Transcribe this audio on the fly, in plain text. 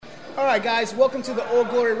All right, guys, welcome to the Old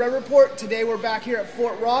Glory Red Report. Today we're back here at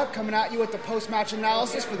Fort Rock, coming at you with the post-match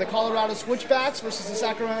analysis for the Colorado Switchbacks versus the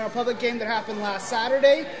Sacramento Republic game that happened last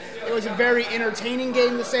Saturday. It was a very entertaining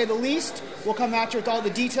game, to say the least. We'll come at you with all the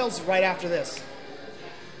details right after this.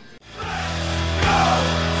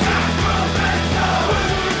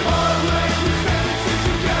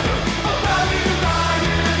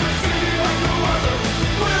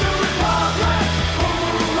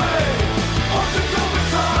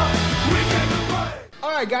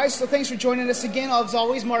 All right, guys, so thanks for joining us again. As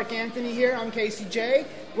always, Mark Anthony here. I'm KCJ.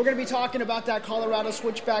 We're going to be talking about that Colorado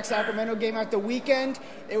Switchback Sacramento game at the weekend.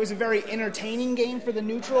 It was a very entertaining game for the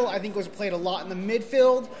neutral. I think it was played a lot in the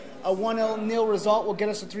midfield. A 1-0 result will get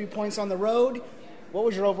us to 3 points on the road. What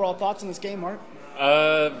was your overall thoughts on this game, Mark?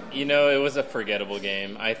 It was a forgettable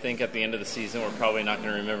game. I think at the end of the season, we're probably not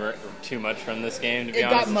going to remember too much from this game, to be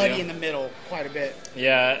honest with you. It got muddy in the middle quite a bit.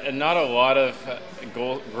 Yeah, and not a lot of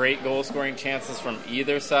great goal-scoring chances from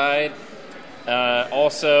either side.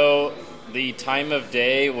 Also, the time of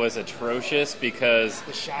day was atrocious because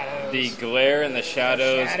the glare and the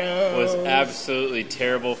shadows was absolutely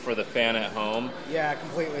terrible for the fan at home. Yeah,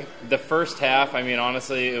 completely. The first half,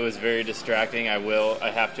 honestly, it was very distracting, I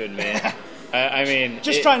have to admit.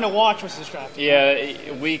 Trying to watch was distracting.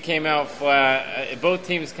 Yeah, we came out flat. Both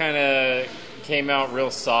teams kind of came out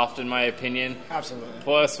real soft, in my opinion. Absolutely.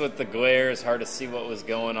 Plus, with the glare, it's hard to see what was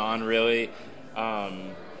going on, really.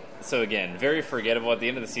 So, again, very forgettable at the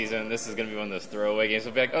end of the season. This is going to be one of those throwaway games.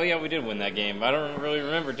 We'll be like, oh, yeah, we did win that game. I don't really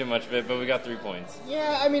remember too much of it, but we got 3 points.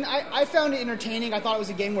 Yeah, I found it entertaining. I thought it was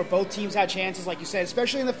a game where both teams had chances, like you said,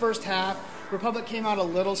 especially in the first half. Republic came out a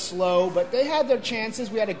little slow, but they had their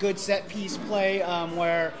chances. We had a good set-piece play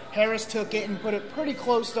where Harris took it and put it pretty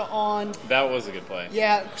close to on. That was a good play.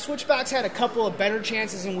 Yeah, Switchbacks had a couple of better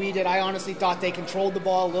chances than we did. I honestly thought they controlled the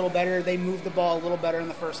ball a little better. They moved the ball a little better in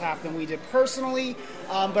the first half than we did personally,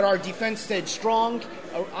 but our defense stayed strong.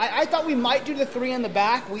 I thought we might do the three in the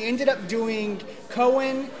back. We ended up doing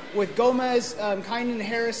Cohen with Gomez, Kynan,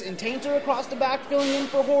 Harris, and Tainter across the back, filling in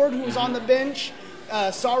for Horde, who was on the bench.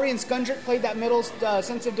 Sari and Skundrick played that middle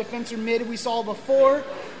sensitive defensive mid we saw before.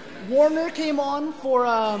 Warner came on for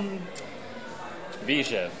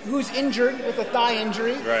Bisha, who's injured with a thigh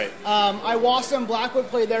injury. Right. Iwasa and Blackwood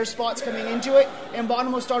played their spots coming into it, and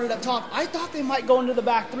Bonomo started up top. I thought they might go into the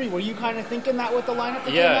back three. Were you kind of thinking that with the lineup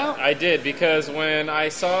that came out? Yeah, I did, because when I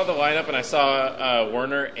saw the lineup and I saw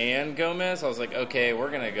Warner and Gomez, I was like, okay, we're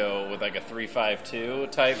going to go with like a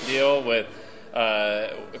 3-5-2 type deal with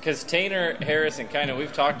because Tainter, Harris, and Kynan,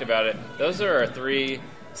 we've talked about it. Those are our three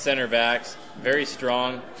center backs, very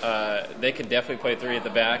strong. They can definitely play three at the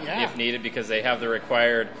back if needed because they have the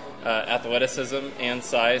required athleticism and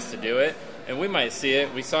size to do it. And we might see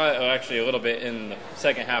it. We saw it actually a little bit in the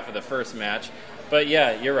second half of the first match. But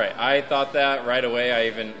yeah, you're right. I thought that right away. I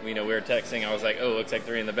even, we were texting. I was like, oh, looks like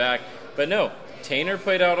three in the back. But no, Tainter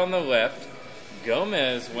played out on the left.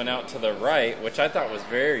 Gomez went out to the right, which I thought was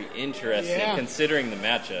very interesting considering the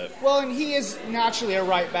matchup. Well, and he is naturally a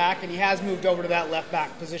right back, and he has moved over to that left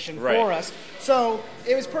back position for us. So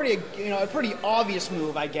it was a pretty obvious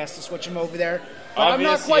move, I guess, to switch him over there. But obvious,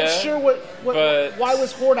 I'm not quite sure why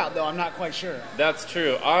was Horde out, though. I'm not quite sure. That's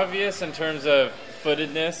true. Obvious in terms of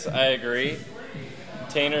footedness, I agree.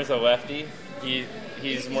 Tainter's a lefty.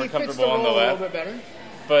 He's more comfortable on the left. A little bit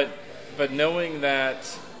better. But knowing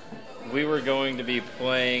that we were going to be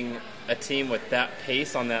playing a team with that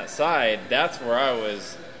pace on that side, that's where I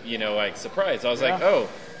was, surprised. I was like, oh,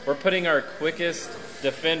 we're putting our quickest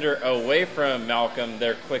defender away from Malcolm,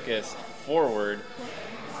 their quickest forward.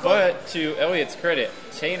 But to Elliott's credit,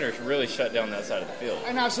 Tainter really shut down that side of the field.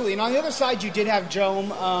 And absolutely. And on the other side, you did have Jome,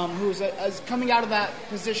 who's coming out of that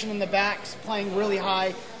position in the backs, playing really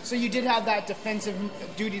high. So you did have that defensive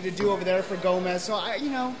duty to do over there for Gomez. So,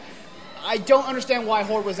 I don't understand why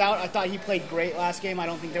Horde was out. I thought he played great last game. I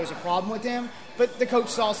don't think there was a problem with him. But the coach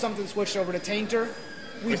saw something, switched over to Tainter.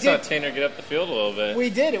 We saw Tainter get up the field a little bit.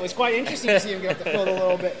 We did. It was quite interesting to see him get up the field a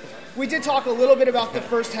little bit. We did talk a little bit about the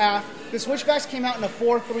first half. The Switchbacks came out in a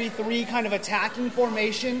 4-3-3 kind of attacking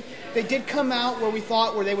formation. They did come out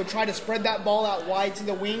where they would try to spread that ball out wide to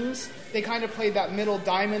the wings. They kind of played that middle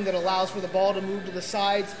diamond that allows for the ball to move to the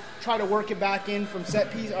sides, try to work it back in from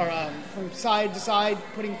set piece or from side to side,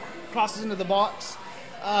 putting crosses into the box.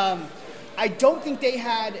 I don't think they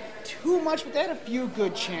had too much, but they had a few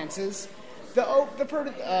good chances.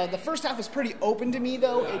 The first half was pretty open to me,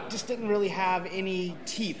 though. It just didn't really have any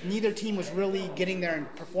teeth. Neither team was really getting there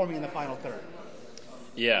and performing in the final third.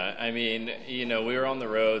 Yeah, we were on the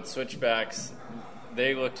road. Switchbacks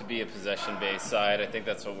they look to be a possession-based side. I think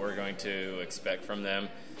that's what we're going to expect from them.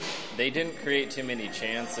 They didn't create too many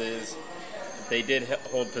chances. They did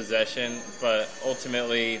hold possession, but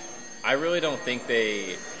ultimately, I really don't think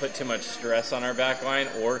they put too much stress on our back line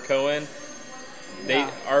or Cohen.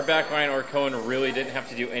 Our back line or Cohen really didn't have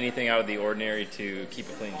to do anything out of the ordinary to keep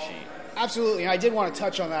a clean sheet. Absolutely, and I did want to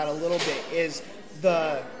touch on that a little bit, is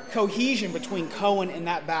the cohesion between Cohen and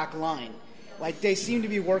that back line. Like, they seem to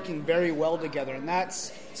be working very well together, and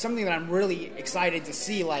that's something that I'm really excited to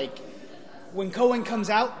see. Like, when Cohen comes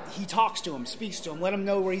out, he talks to him, speaks to him, let him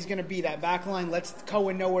know where he's going to be. That back line lets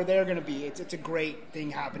Cohen know where they're going to be. It's a great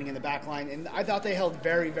thing happening in the back line, and I thought they held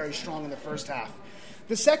very, very strong in the first half.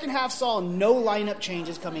 The second half saw no lineup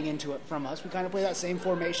changes coming into it from us. We kind of played that same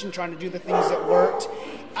formation, trying to do the things that worked.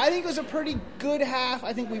 I think it was a pretty good half.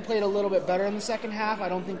 I think we played a little bit better in the second half. I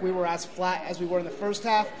don't think we were as flat as we were in the first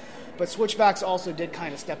half. But switchbacks also did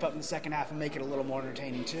kind of step up in the second half and make it a little more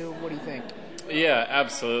entertaining, too. What do you think? Yeah,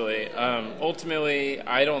 absolutely. Ultimately,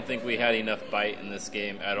 I don't think we had enough bite in this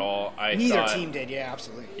game at all. Neither team did, yeah,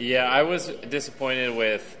 absolutely. Yeah, I was disappointed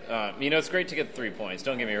with, it's great to get 3 points,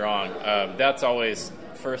 don't get me wrong. That's always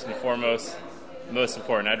first and foremost most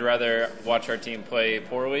important. I'd rather watch our team play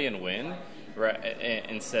poorly and win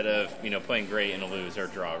instead of, playing great and lose or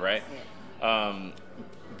draw, right? Yeah.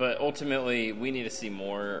 But ultimately, we need to see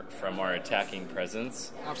more from our attacking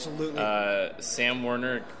presence. Absolutely. Sam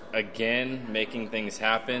Werner, again, making things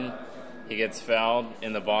happen. He gets fouled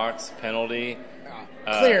in the box, penalty.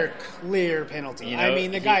 Clear penalty.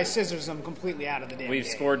 The guy scissors him completely out of the damn We've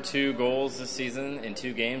game. scored 2 goals this season in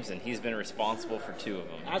 2 games, and he's been responsible for 2 of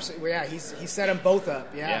them. Absolutely, yeah. He set them both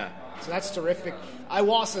up, yeah. So that's terrific.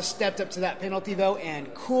 Iwasa stepped up to that penalty, though,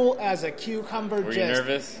 and cool as a cucumber. Were you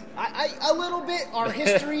nervous? A little bit. Our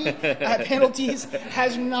history at penalties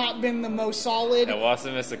has not been the most solid.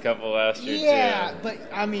 Iwasa missed a couple last year, too. Yeah, but,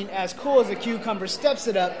 as cool as a cucumber, steps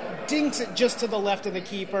it up, dinks it just to the left of the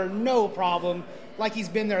keeper, no problem, like he's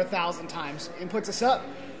been there 1,000 times, and puts us up.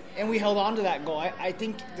 And we held on to that goal. I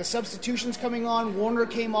think the substitutions coming on, Warner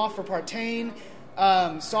came off for Partain.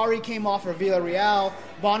 Sari came off for Villarreal.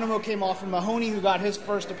 Bonomo came off for Mahoney, who got his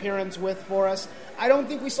first appearance for us. I don't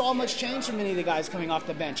think we saw much change from any of the guys coming off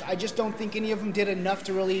the bench. I just don't think any of them did enough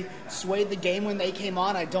to really sway the game when they came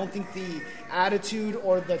on. I don't think the attitude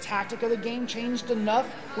or the tactic of the game changed enough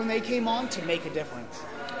when they came on to make a difference.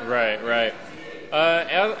 Right.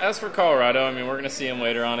 As for Colorado, we're going to see them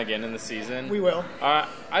later on again in the season. We will.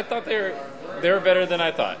 I thought they were better than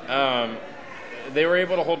I thought. They were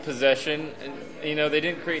able to hold possession. They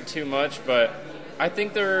didn't create too much, but I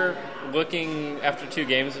think they're looking, after 2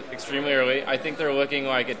 games extremely early, I think they're looking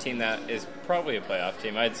like a team that is probably a playoff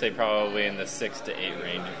team. I'd say probably in the 6 to 8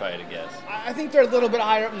 range, if I had to guess. I think they're a little bit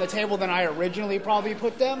higher up in the table than I originally probably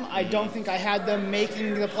put them. I don't think I had them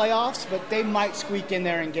making the playoffs, but they might squeak in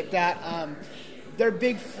there and get that. Their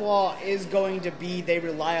big flaw is going to be they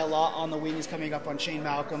rely a lot on the wings coming up on Shane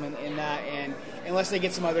Malcolm and that, and unless they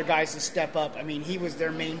get some other guys to step up. He was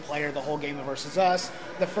their main player the whole game versus us.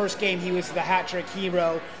 The first game, he was the hat-trick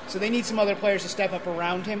hero, so they need some other players to step up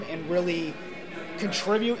around him and really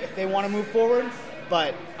contribute if they want to move forward.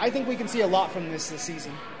 But I think we can see a lot from this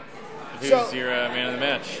season. Who's your man of the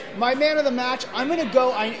match? My man of the match, I'm going to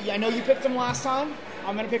go, I know you picked him last time.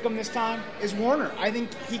 I'm going to pick him this time, is Warner. I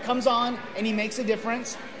think he comes on and he makes a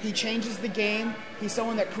difference. He changes the game. He's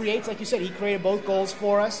someone that creates, like you said, he created both goals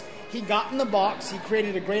for us. He got in the box. He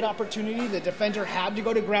created a great opportunity. The defender had to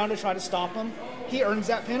go to ground to try to stop him. He earns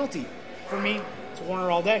that penalty. For me, it's Warner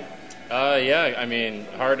all day.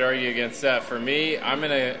 Hard to argue against that. For me, I'm going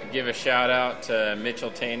to give a shout-out to Mitchell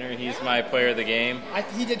Taintor. He's my player of the game.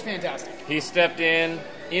 He did fantastic. He stepped in.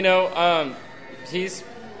 He's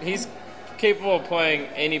capable of playing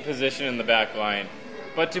any position in the back line.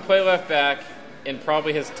 But to play left back in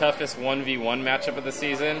probably his toughest 1v1 matchup of the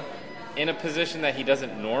season, in a position that he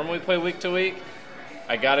doesn't normally play week to week,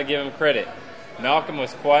 I got to give him credit. Malcolm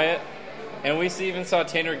was quiet, and we even saw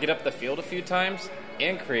Taintor get up the field a few times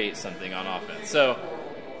and create something on offense. So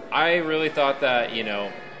I really thought that,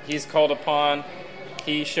 he's called upon.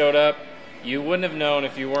 He showed up. You wouldn't have known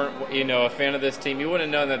if you weren't, a fan of this team. You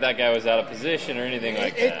wouldn't have known that guy was out of position or anything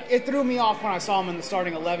like that. It threw me off when I saw him in the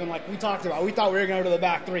starting 11, like we talked about. We thought we were going to go to the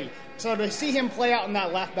back 3. So to see him play out in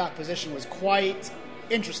that left back position was quite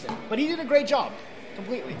interesting. But he did a great job,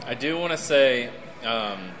 completely. I do want to say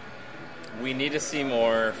we need to see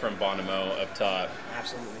more from Bonomo up top.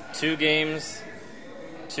 Absolutely.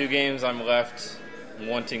 2 games I'm left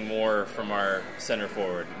wanting more from our center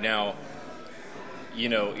forward. Now,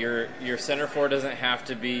 your center forward doesn't have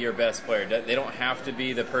to be your best player. They don't have to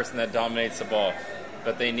be the person that dominates the ball.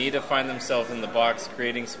 but they need to find themselves in the box,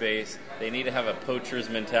 creating space. They need to have a poacher's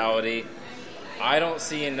mentality. I don't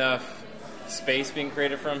see enough space being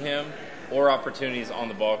created from him or opportunities on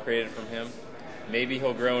the ball created from him. Maybe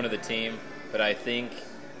he'll grow into the team, but I think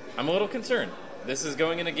I'm a little concerned. This is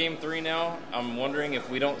going into Game 3 now. I'm wondering if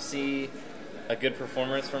we don't see a good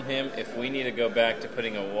performance from him, if we need to go back to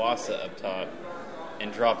putting Iwasa up top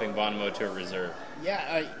and dropping Bonomo to a reserve.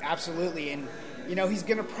 Yeah, absolutely. And, he's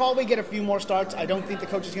going to probably get a few more starts. I don't think the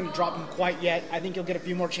coach is going to drop him quite yet. I think he'll get a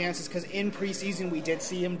few more chances because in preseason we did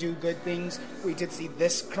see him do good things. We did see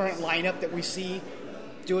this current lineup that we see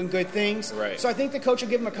doing good things. Right. So I think the coach will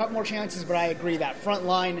give him a couple more chances, but I agree that front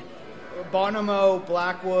line, Bonomo,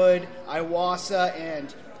 Blackwood, Iwasa,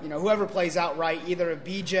 and whoever plays out right, either of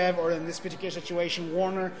Bijev or in this particular situation,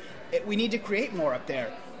 Warner, we need to create more up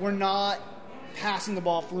there. We're not passing the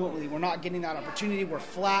ball fluently. We're not getting that opportunity. We're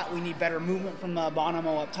flat. We need better movement from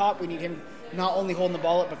Bonomo up top. We need him not only holding the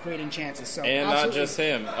ball up, but creating chances. So and absolutely. Not just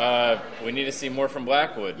him. We need to see more from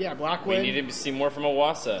Blackwood. Yeah, Blackwood. We need to see more from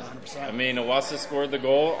Iwasa. 100%. I mean, Iwasa scored the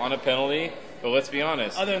goal on a penalty, but let's be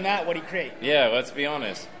honest. Other than that, what did he create? Yeah, let's be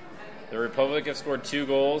honest. The Republic have scored 2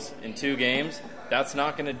 goals in 2 games. That's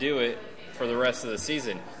not going to do it for the rest of the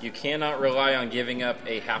season. You cannot rely on giving up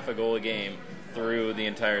a half a goal a game through the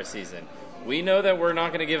entire season. We know that we're not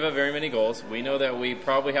going to give up very many goals. We know that we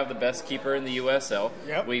probably have the best keeper in the USL.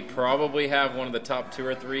 Yep. We probably have one of the top 2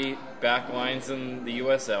 or 3 back lines in the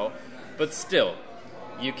USL. But still,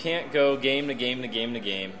 you can't go game to game to game to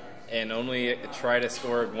game and only try to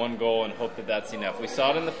score 1 goal and hope that that's enough. We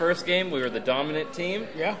saw it in the first game. We were the dominant team.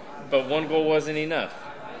 Yeah. But 1 goal wasn't enough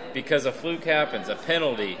because a fluke happens, a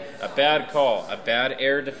penalty, a bad call, a bad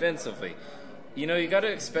error defensively. You got to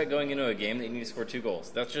expect going into a game that you need to score 2 goals.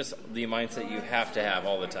 That's just the mindset you have to have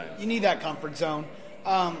all the time. You need that comfort zone.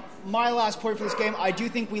 My last point for this game, I do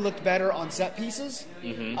think we looked better on set pieces.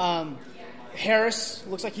 Mm-hmm. Harris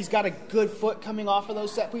looks like he's got a good foot coming off of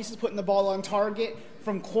those set pieces, putting the ball on target.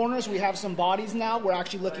 From corners, we have some bodies now. We're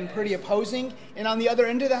actually looking pretty opposing. And on the other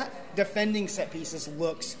end of that, defending set pieces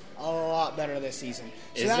looks a lot better this season.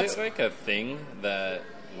 So Is it like a thing that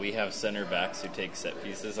we have center backs who take set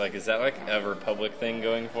pieces? Like, is that like a Republic thing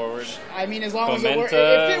going forward? I mean, as long as it works.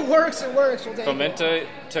 If it works, it works. We'll take Clementa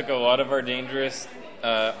took a lot of our dangerous,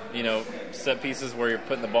 set pieces where you're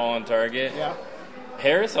putting the ball on target. Yeah.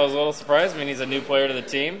 Harris, I was a little surprised. I mean, he's a new player to the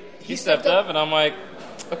team. He stepped up, and I'm like,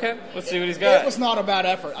 okay, let's see what he's got. It was not a bad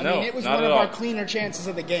effort. I mean, it was one of our cleaner chances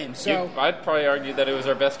of the game. So I'd probably argue that it was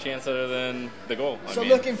our best chance other than the goal.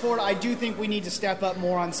 Looking forward, I do think we need to step up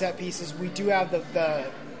more on set pieces. We do have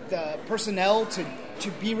the personnel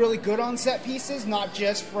to be really good on set pieces, not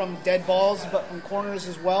just from dead balls, but from corners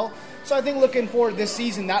as well. So I think looking forward this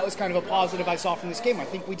season, that was kind of a positive I saw from this game. I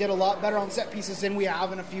think we did a lot better on set pieces than we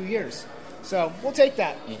have in a few years. So we'll take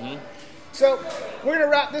that. Mm-hmm. So we're going to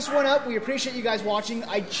wrap this one up. We appreciate you guys watching.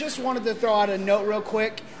 I just wanted to throw out a note real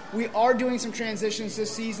quick. We are doing some transitions this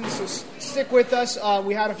season, so stick with us.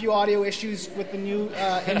 We had a few audio issues with the new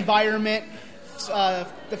environment.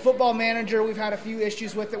 The football manager, we've had a few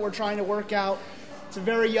issues with it we're trying to work out. It's a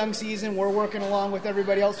very young season. We're working along with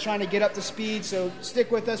everybody else trying to get up to speed, so stick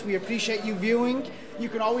with us. We appreciate you viewing. You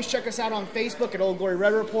can always check us out on Facebook at Old Glory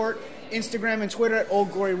Red Report, Instagram and Twitter at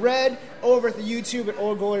Old Glory Red, over at the YouTube at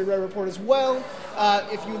Old Glory Red Report as well.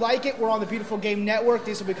 If you like it, we're on the Beautiful Game Network.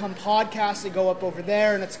 These will become podcasts that go up over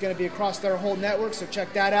there, and it's going to be across their whole network, so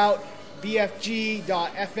check that out,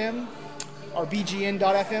 bfg.fm. Or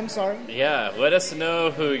bgn.fm, sorry. Yeah, let us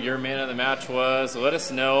know who your man of the match was. Let us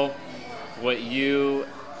know what you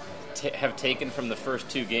have taken from the first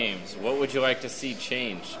 2 games. What would you like to see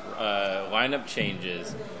change? Lineup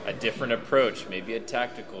changes, a different approach, maybe a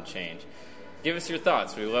tactical change. Give us your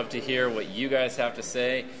thoughts. We love to hear what you guys have to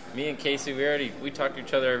say. Me and Casey, we talk to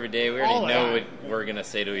each other every day. We already know what we're going to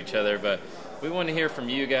say to each other, but we want to hear from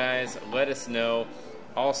you guys. Let us know.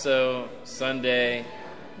 Also, Sunday,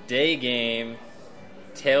 day game,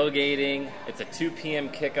 tailgating. It's a 2 p.m.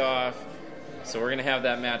 kickoff, so we're going to have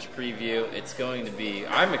that match preview. It's going to be,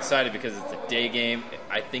 I'm excited because it's a day game.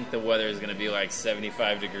 I think the weather is going to be like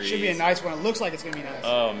 75 degrees. Should be a nice one. It looks like it's going to be nice.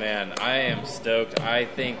 Oh, man, I am stoked. I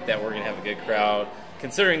think that we're going to have a good crowd,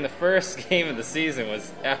 considering the first game of the season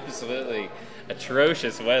was absolutely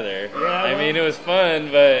atrocious weather. Yeah, I mean, it was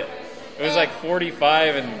fun, but it was like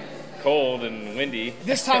 45 and cold and windy.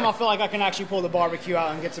 This time I'll feel like I can actually pull the barbecue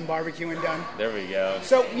out and get some barbecuing done. There we go.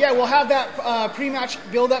 So, yeah, we'll have that pre-match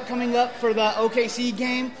build-up coming up for the OKC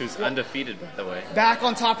game. Who's undefeated, by the way. Back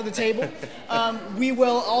on top of the table. We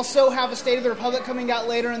will also have a State of the Republic coming out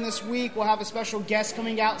later in this week. We'll have a special guest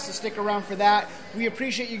coming out, so stick around for that. We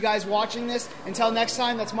appreciate you guys watching this. Until next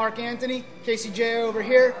time, that's Mark Anthony, KCJ over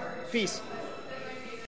here. Peace.